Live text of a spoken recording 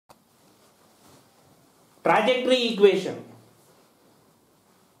trajectory equation.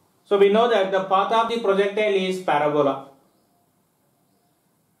 So we know that the path of the projectile is parabola.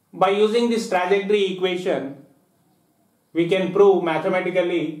 By using this trajectory equation, we can prove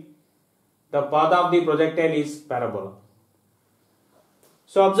mathematically the path of the projectile is parabola.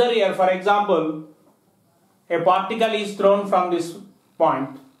 So observe here, for example, a particle is thrown from this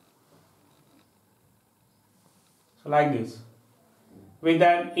point, so like this, with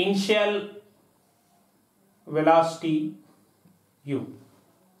an initial velocity u,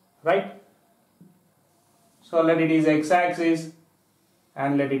 right? So let it is x-axis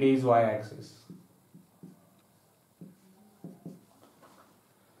and let it is y-axis.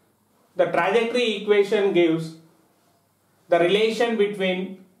 The trajectory equation gives the relation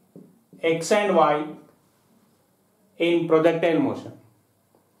between x and y in projectile motion,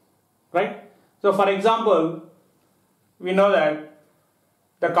 right? So for example, we know that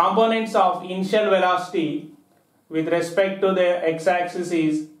the components of initial velocity with respect to the x-axis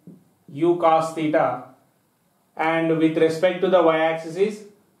is u cos theta and with respect to the y-axis is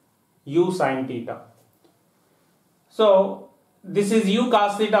u sin theta. So this is u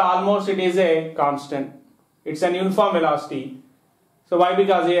cos theta, almost it is a constant. It's an uniform velocity. So why?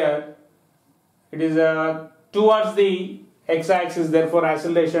 Because here it is towards the x-axis, therefore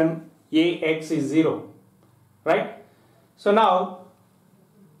acceleration ax is 0, right? So now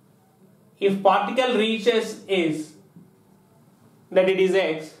if particle reaches is that it is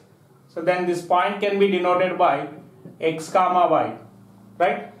x, so then this point can be denoted by x comma y,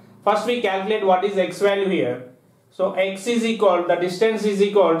 right? First we calculate what is x value here. So x is equal, the distance is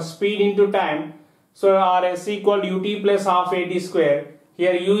equal speed into time, so rs equal ut plus half at square.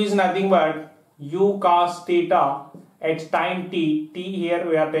 Here u is nothing but u cos theta at time t. T here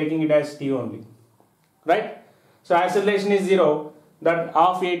we are taking it as t only, right? So acceleration is 0, that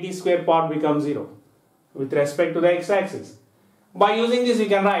half at square part becomes 0 with respect to the x-axis. By using this we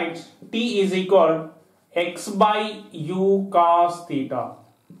can write t is equal x by u cos theta,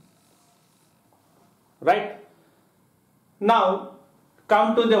 right? Now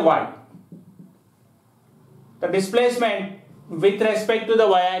come to the y. The displacement with respect to the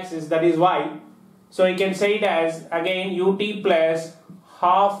y-axis, that is y. So you can say it as again ut plus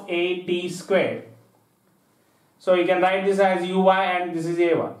half at square. So you can write this as uy and this is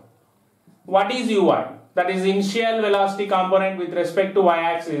ay. What is uy? That is initial velocity component with respect to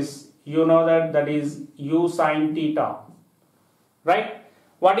y-axis. You know that is u sin theta, right?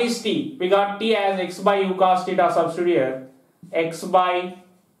 What is t? We got t as x by u cos theta, substitute here, x by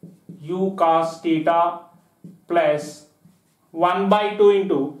u cos theta plus 1 by 2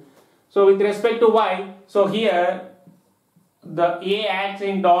 into, so with respect to y, so here the a acts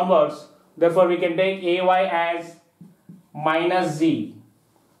in downwards, therefore we can take ay as minus z,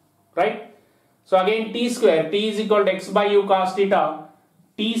 right? So again t square, t is equal to x by u cos theta,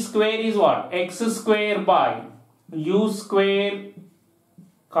 t square is what? X square by u square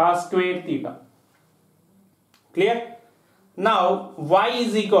cos square theta. Clear? Now y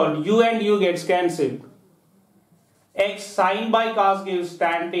is equal, u and u gets cancelled. X sin by cos gives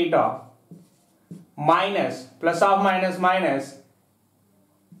tan theta minus plus of minus minus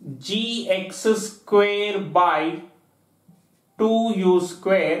gx square by 2u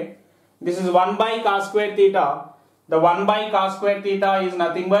square. This is 1 by cos square theta. The 1 by cos square theta is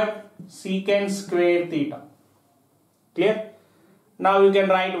nothing but secant square theta. Clear? Now you can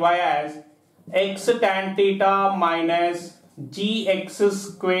write y as x tan theta minus gx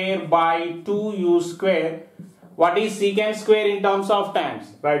square by 2u square. What is secant square in terms of tans?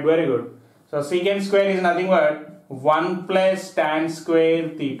 Right, very good. So secant square is nothing but 1 plus tan square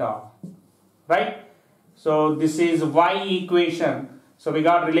theta. Right? So this is y equation. So we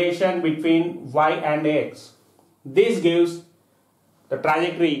got relation between y and x. This gives the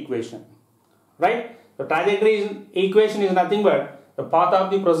trajectory equation. Right? The trajectory equation is nothing but the path of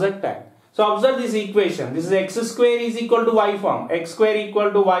the projectile. So observe this equation. This is x square is equal to y form. X square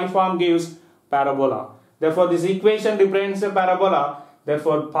equal to y form gives parabola. Therefore this equation represents a parabola.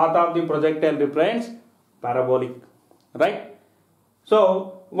 Therefore path of the projectile represents parabolic. Right?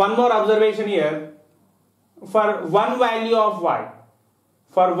 So one more observation here. For one value of y,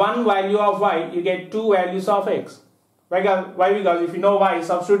 you get two values of x. Why? Because if you know y,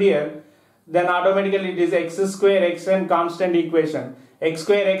 substitute here, then automatically it is x square x and constant equation. X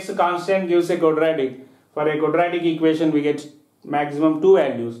square x constant gives a quadratic. For a quadratic equation we get maximum two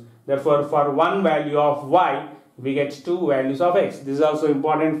values. Therefore for one value of y we get two values of x. This is also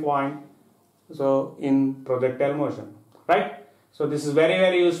important point. So in projectile motion, right? So this is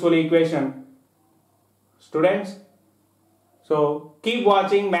very useful equation, students. So keep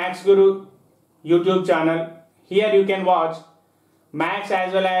watching Max Guru YouTube channel. Here you can watch maths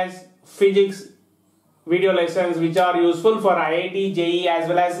as well as physics video lessons which are useful for IIT, JEE as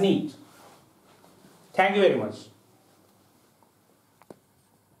well as NEET. Thank you very much.